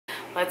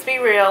let's be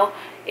real,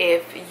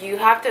 if you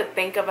have to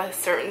think of a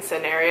certain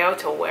scenario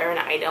to wear an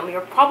item, you're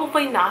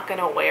probably not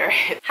gonna wear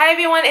it. Hi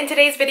everyone, in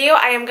today's video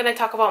I am gonna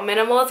talk about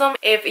minimalism.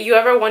 If you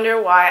ever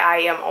wonder why I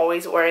am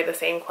always wearing the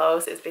same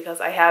clothes, it's because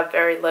I have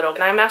very little,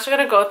 and I'm actually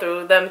gonna go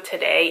through them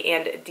today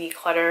and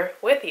declutter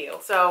with you.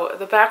 So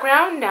the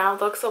background now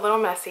looks a little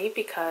messy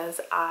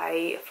because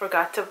I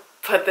forgot to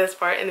put this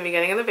part in the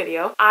beginning of the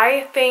video.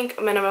 I think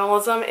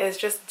minimalism is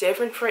just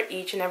different for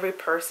each and every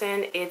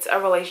person. It's a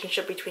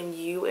relationship between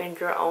you and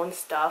your own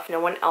stuff. No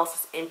one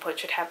else's input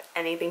should have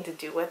anything to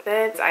do with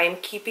it. I am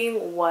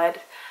keeping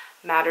what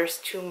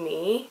matters to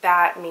me.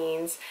 That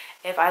means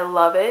if I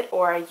love it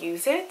or I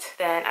use it,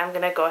 then I'm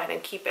gonna go ahead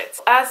and keep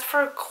it. As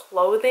for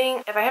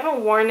clothing, if I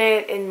haven't worn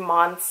it in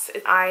months,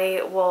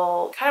 I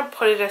will kind of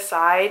put it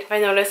aside. If I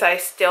notice I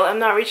still am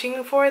not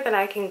reaching for it, then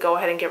I can go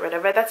ahead and get rid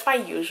of it. That's my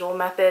usual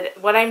method.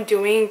 What I'm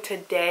doing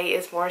today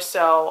is more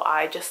so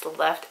I just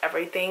left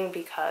everything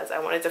because I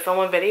wanted to film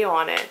a video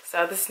on it.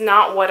 So this is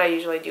not what I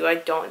usually do. I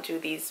don't do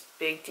these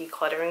big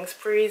decluttering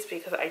sprees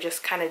because I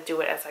just kind of do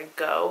it as I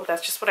go.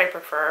 That's just what I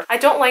prefer. I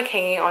don't like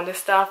hanging on to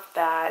stuff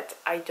that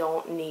I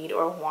don't need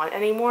or want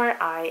anymore.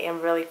 I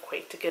am really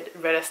quick to get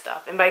rid of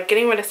stuff, and by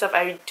getting rid of stuff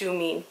I do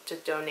mean to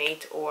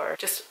donate or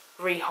just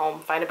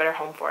rehome, find a better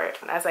home for it,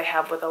 as I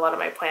have with a lot of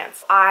my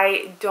plants.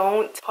 I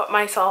don't put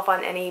myself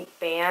on any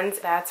bans.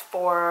 That's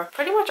for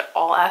pretty much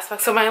all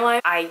aspects of my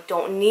life. I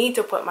don't need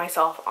to put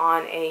myself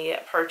on a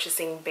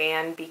purchasing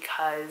ban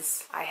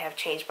because I have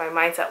changed my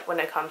mindset when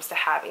it comes to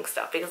having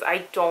stuff, because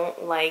I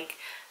don't like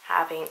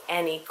having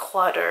any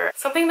clutter.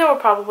 Something that will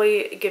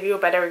probably give you a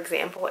better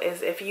example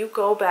is if you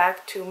go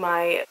back to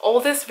my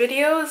oldest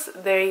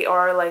videos, they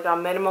are like a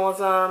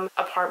minimalism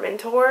apartment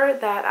tour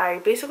that I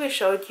basically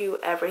showed you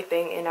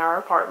everything in our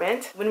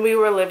apartment when we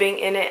were living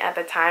in it at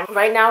the time.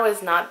 Right now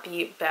is not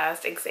the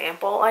best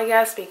example, I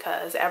guess,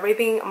 because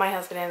everything my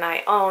husband and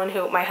I own,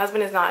 who my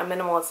husband is not a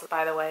minimalist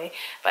by the way,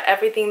 but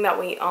everything that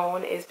we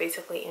own is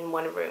basically in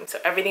one room. So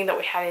everything that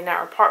we had in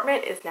our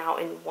apartment is now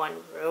in one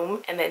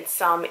room, and then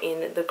some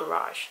in the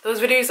garage. Those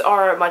videos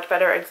are much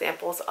better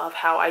examples of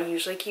how I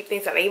usually keep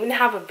things, and I even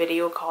have a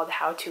video called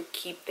how to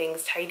keep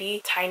things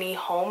tidy, tiny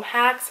home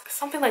hacks,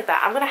 something like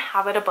that. I'm gonna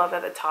have it above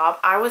at the top.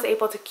 I was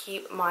able to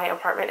keep my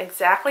apartment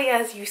exactly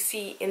as you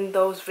see in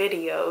those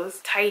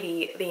videos,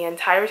 tidy the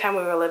entire time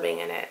we were living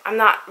in it. I'm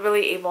not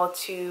really able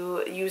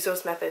to use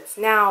those methods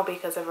now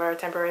because of our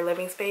temporary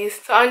living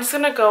space, so I'm just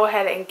gonna go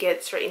ahead and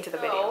get straight into the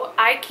video.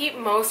 I keep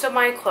most of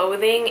my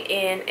clothing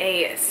in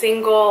a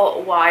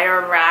single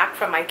wire rack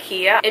from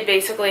IKEA. It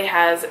basically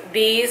has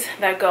these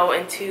that go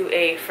into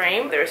a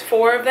frame. There's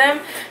 4 of them,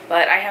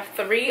 but I have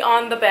 3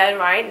 on the bed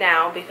right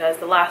now because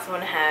the last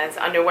one has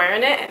underwear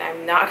in it, and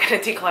I'm not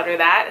gonna declutter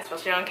that,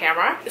 especially on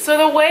camera. So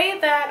the way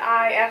that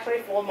I actually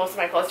fold most of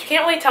my clothes, you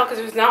can't really tell because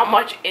there's not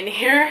much in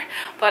here,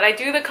 but I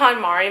do the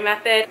KonMari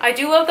method. I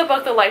do love the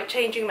book The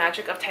Life-Changing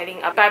Magic of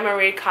Tidying Up by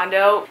Marie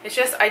Kondo. It's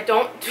just I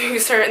don't do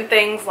certain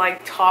things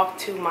like talk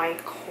to my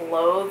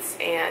clothes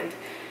and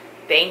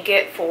thank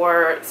it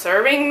for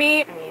serving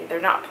me. I mean,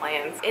 they're not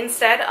plans.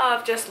 Instead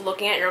of just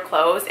looking at your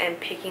clothes and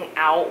picking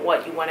out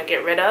what you want to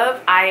get rid of,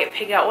 I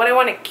pick out what I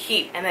want to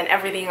keep, and then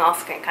everything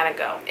else can kind of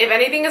go. If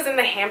anything is in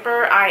the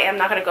hamper, I am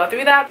not going to go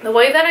through that. The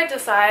way that I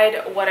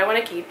decide what I want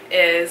to keep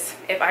is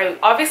if I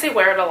obviously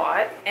wear it a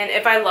lot, and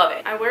if I love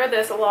it. I wear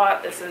this a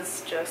lot. This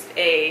is just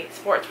a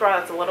sports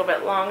bra that's a little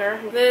bit longer.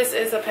 This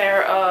is a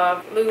pair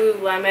of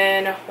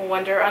Lululemon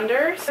Wonder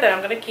Unders that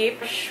I'm going to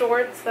keep.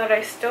 Shorts that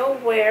I still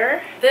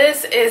wear.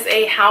 This is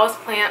a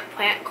Houseplant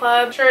Plant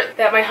Club shirt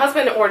that my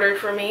husband ordered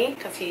for me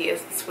because he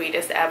is the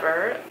sweetest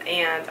ever,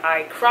 and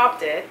I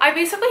cropped it. I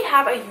basically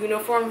have a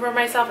uniform for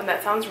myself, and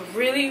that sounds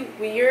really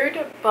weird,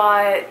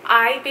 but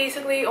I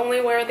basically only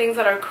wear things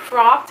that are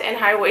cropped and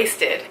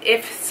high-waisted.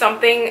 If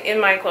something in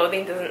my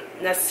clothing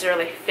doesn't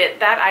necessarily fit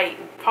that, I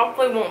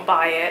probably won't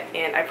buy it,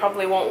 and I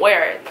probably won't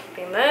wear it.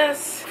 Keeping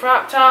this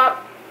crop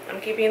top, I'm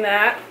keeping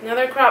that.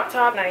 Another crop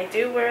top, and I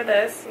do wear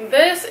this.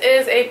 This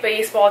is a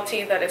baseball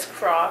tee that is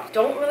cropped.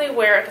 Don't really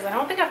wear it because I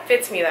don't think it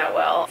fits me that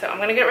well. So I'm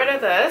gonna get rid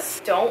of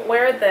this. Don't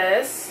wear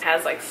this. It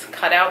has like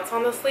cutouts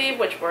on the sleeve,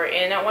 which were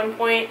in at one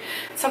point.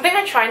 Something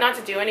I try not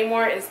to do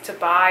anymore is to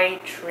buy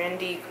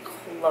trendy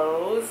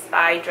clothes.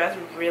 I dress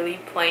really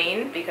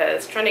plain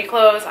because trendy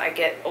clothes, I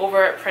get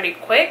over it pretty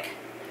quick.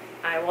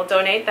 I will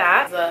donate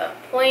that. The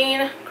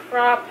plain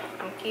crop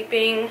I'm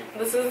keeping.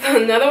 This is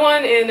another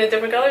one in a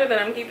different color that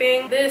I'm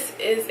keeping. This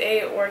is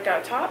a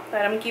workout top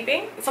that I'm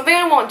keeping. Something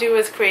I won't do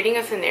is creating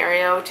a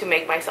scenario to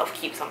make myself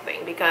keep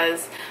something,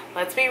 because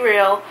let's be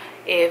real,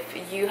 if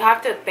you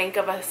have to think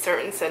of a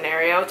certain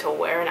scenario to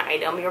wear an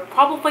item, you're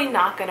probably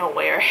not gonna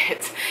wear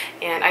it.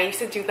 And I used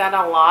to do that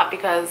a lot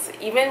because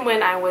even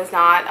when I was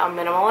not a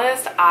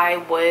minimalist, I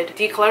would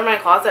declutter my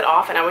closet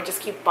off and I would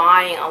just keep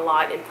buying a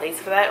lot in place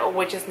of that,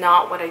 which is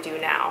not what I do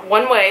now.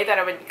 One way that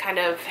I would kind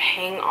of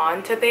hang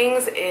on to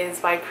things is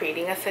by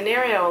creating a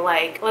scenario.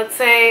 Like, let's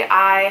say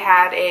I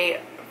had a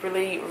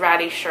really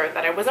ratty shirt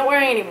that I wasn't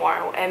wearing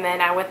anymore. And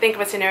then I would think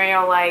of a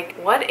scenario like,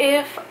 what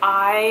if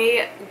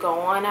I go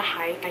on a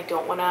hike? I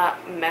don't want to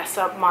mess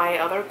up my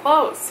other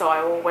clothes, so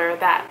I will wear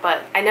that.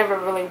 But I never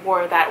really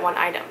wore that one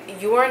item.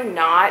 You are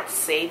not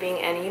saving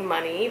any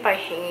money by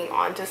hanging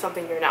on to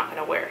something you're not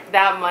going to wear.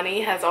 That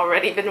money has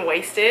already been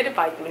wasted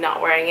by you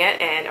not wearing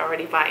it and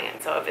already buying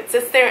it. So if it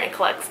sits there and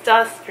collects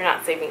dust, you're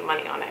not saving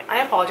money on it.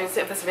 I apologize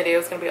if this video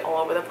is going to be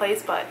all over the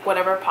place, but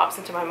whatever pops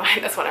into my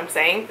mind, that's what I'm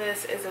saying.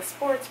 This is a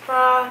sports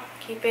bra,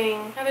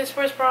 keeping. Another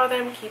sports bra that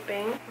I'm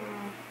keeping.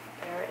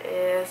 There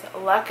is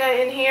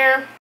Leica in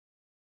here.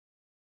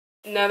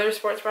 Another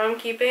sports bra I'm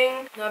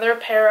keeping. Another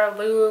pair of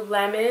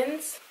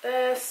Lululemons.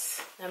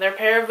 This. Another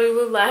pair of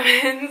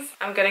Lululemons.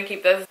 I'm gonna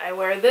keep this. I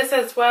wear this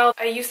as well.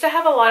 I used to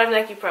have a lot of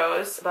Nike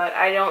Pros, but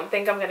I don't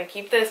think I'm gonna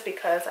keep this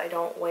because I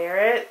don't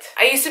wear it.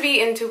 I used to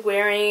be into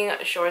wearing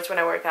shorts when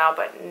I work out,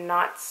 but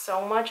not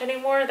so much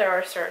anymore. There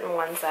are certain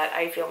ones that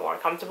I feel more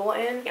comfortable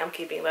in. I'm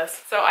keeping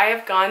this. So I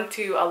have gone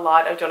to a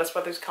lot of Jonas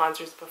Brothers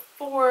concerts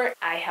before.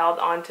 I held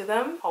on to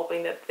them,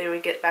 hoping that they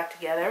would get back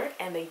together,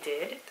 and they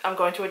did. I'm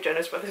going to a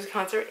Jonas Brothers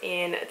concert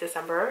in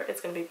December.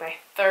 It's gonna be my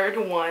third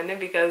one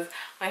because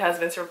my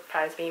husband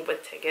surprised me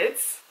with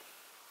tickets.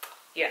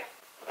 Yeah,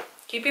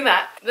 keeping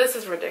that. This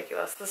is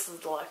ridiculous. This is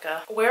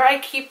Leica. Where I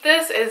keep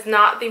this is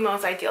not the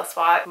most ideal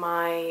spot.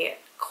 My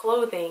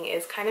clothing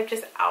is kind of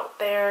just out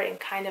there and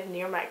kind of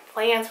near my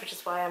plants, which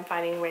is why I'm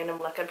finding random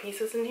Leica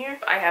pieces in here.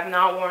 I have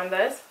not worn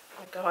this.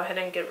 I'll go ahead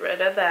and get rid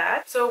of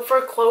that. So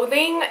for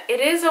clothing, it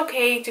is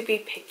okay to be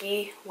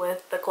picky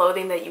with the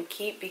clothing that you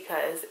keep,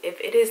 because if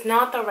it is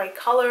not the right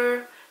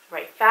color,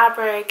 right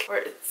fabric,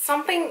 or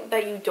something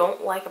that you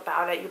don't like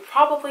about it, you're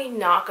probably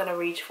not going to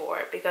reach for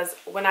it. Because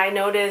when I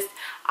noticed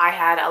I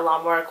had a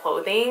lot more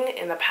clothing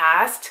in the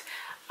past,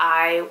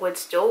 I would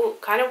still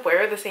kind of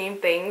wear the same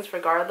things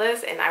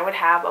regardless, and I would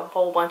have a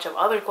whole bunch of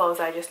other clothes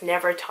I just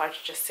never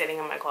touched just sitting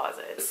in my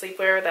closet.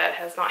 Sleepwear that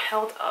has not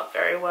held up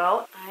very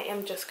well, I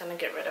am just gonna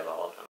get rid of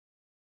all of them.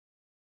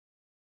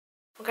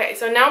 Okay,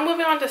 so now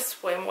moving on to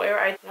swimwear.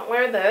 I don't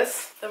wear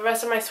this. The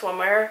rest of my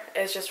swimwear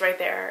is just right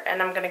there,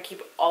 and I'm gonna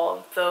keep all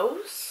of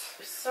those.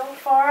 So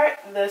far,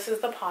 this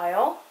is the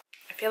pile.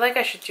 I feel like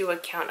I should do a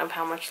count of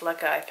how much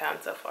Leica I found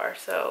so far.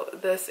 So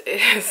this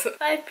is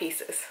 5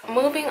 pieces.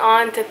 Moving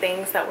on to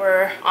things that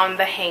were on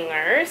the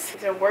hangers.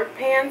 These are work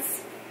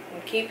pants.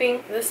 I'm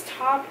keeping. This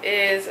top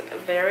is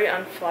very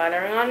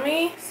unflattering on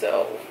me,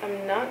 so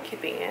I'm not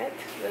keeping it.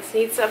 This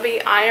needs to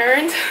be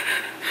ironed,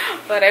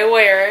 but I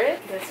wear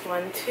it. This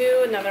one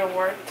too, another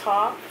work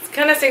top. It's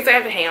kind of things I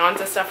have to hang on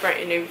to stuff for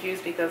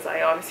interviews because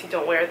I obviously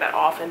don't wear it that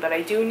often, but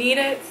I do need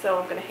it, so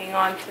I'm gonna hang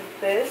on to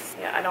this.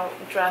 Yeah, I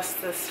don't dress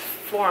this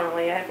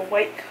formally. I have a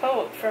white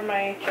coat for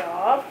my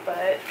job,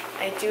 but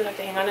I do have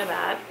to hang on to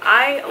that.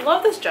 I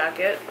love this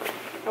jacket.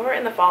 I wear it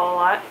in the fall a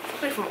lot. It's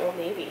probably from Old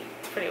Navy.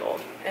 Pretty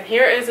old. And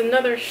here is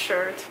another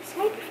shirt. This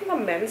might be from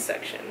the men's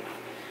section.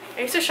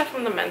 I used to shop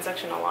from the men's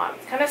section a lot.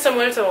 It's kind of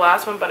similar to the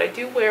last one, but I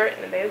do wear it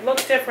and they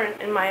look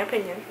different in my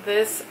opinion.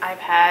 This I've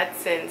had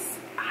since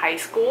high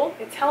school.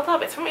 It's held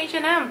up. It's from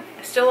H&M.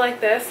 I still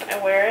like this.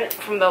 I wear it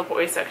from the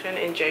boys section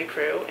in J.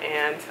 Crew,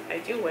 and I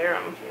do wear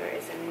them. Here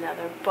is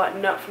another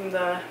button up from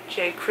the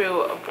J.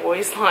 Crew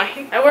boys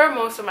line. I wear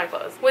most of my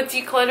clothes. With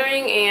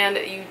decluttering and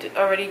you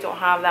already don't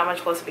have that much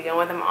clothes to begin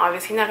with, I'm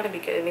obviously not going to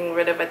be getting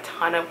rid of a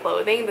ton of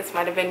clothing. This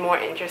might have been more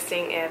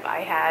interesting if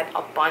I had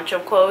a bunch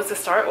of clothes to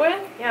start with.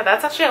 Yeah,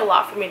 that's actually a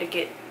lot for me to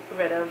get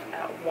rid of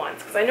at once,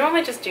 because I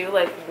normally just do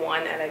like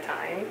one at a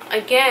time.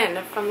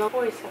 Again, from the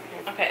boys section.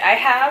 Okay, I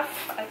have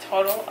a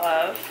total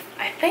of,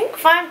 I think,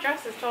 5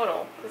 dresses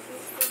total.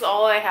 This is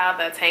all I have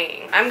that's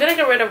hanging. I'm gonna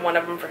get rid of one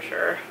of them for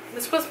sure.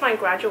 This was my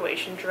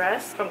graduation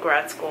dress from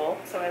grad school,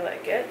 so I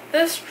like it.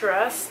 This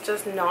dress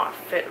does not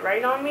fit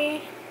right on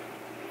me.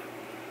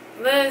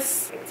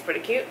 This, I think it's pretty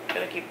cute.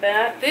 Gonna keep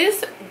that.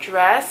 This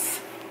dress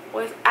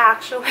was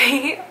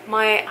actually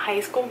my high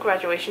school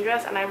graduation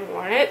dress, and I've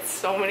worn it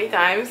so many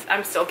times.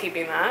 I'm still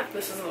keeping that.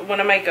 This is one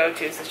of my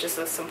go-tos. It's just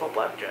a simple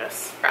black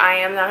dress. I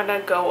am not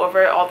gonna go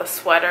over all the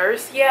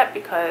sweaters yet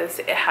because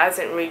it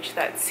hasn't reached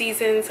that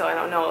season, so I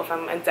don't know if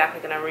I'm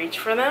exactly gonna reach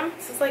for them.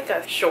 This is like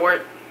a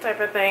short type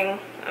of thing,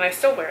 and I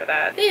still wear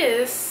that.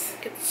 This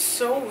gets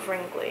so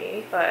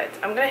wrinkly, but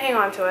I'm gonna hang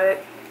on to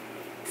it.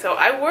 So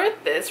I wore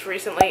this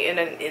recently in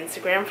an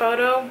Instagram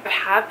photo. I've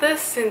had this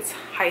since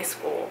high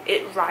school.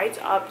 It rides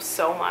up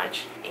so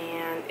much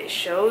and it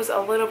shows a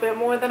little bit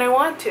more than I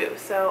want to.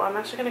 So I'm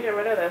actually gonna get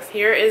rid of this.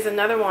 Here is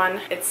another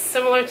one. It's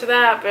similar to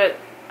that, but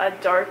a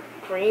dark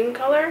green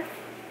color.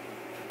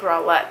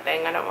 Bralette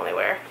thing I don't really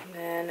wear. And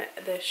then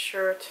this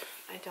shirt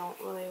I don't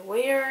really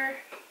wear.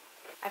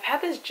 I've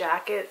had this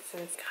jacket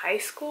since high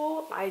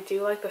school. I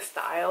do like the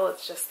style.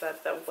 It's just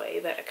that the way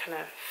that it kind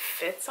of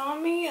fits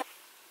on me.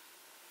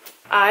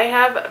 I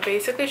have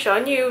basically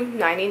shown you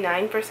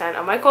 99%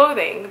 of my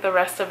clothing. The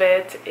rest of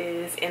it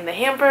is in the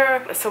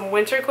hamper, some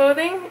winter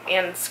clothing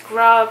and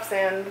scrubs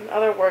and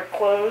other work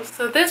clothes.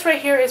 So this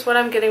right here is what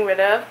I'm getting rid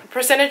of.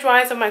 Percentage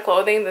wise of my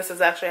clothing, this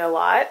is actually a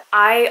lot.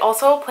 I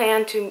also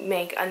plan to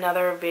make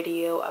another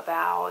video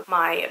about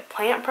my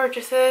plant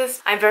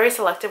purchases. I'm very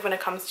selective when it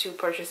comes to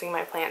purchasing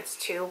my plants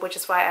too, which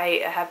is why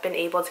I have been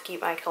able to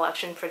keep my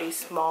collection pretty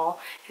small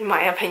in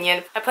my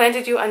opinion. I plan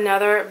to do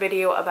another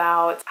video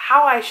about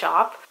how I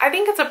shop. I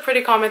think it's a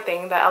pretty common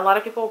thing that a lot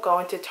of people go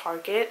into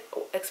Target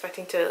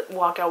expecting to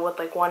walk out with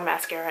like one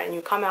mascara and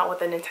you come out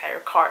with an entire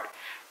cart,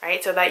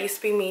 right? So that used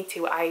to be me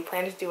too. I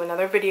plan to do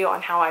another video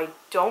on how I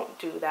don't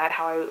do that,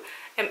 how I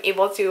am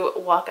able to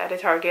walk out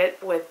of Target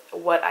with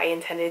what I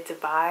intended to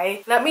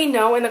buy. Let me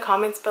know in the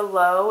comments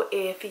below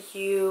if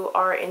you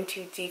are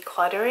into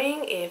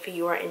decluttering, if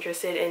you are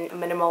interested in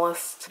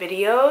minimalist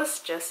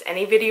videos, just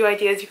any video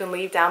ideas you can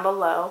leave down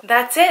below.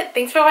 That's it.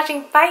 Thanks for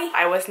watching. Bye.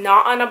 I was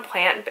not on a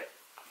plant.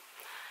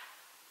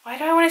 Why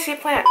do I want to say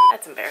plant?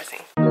 That's embarrassing.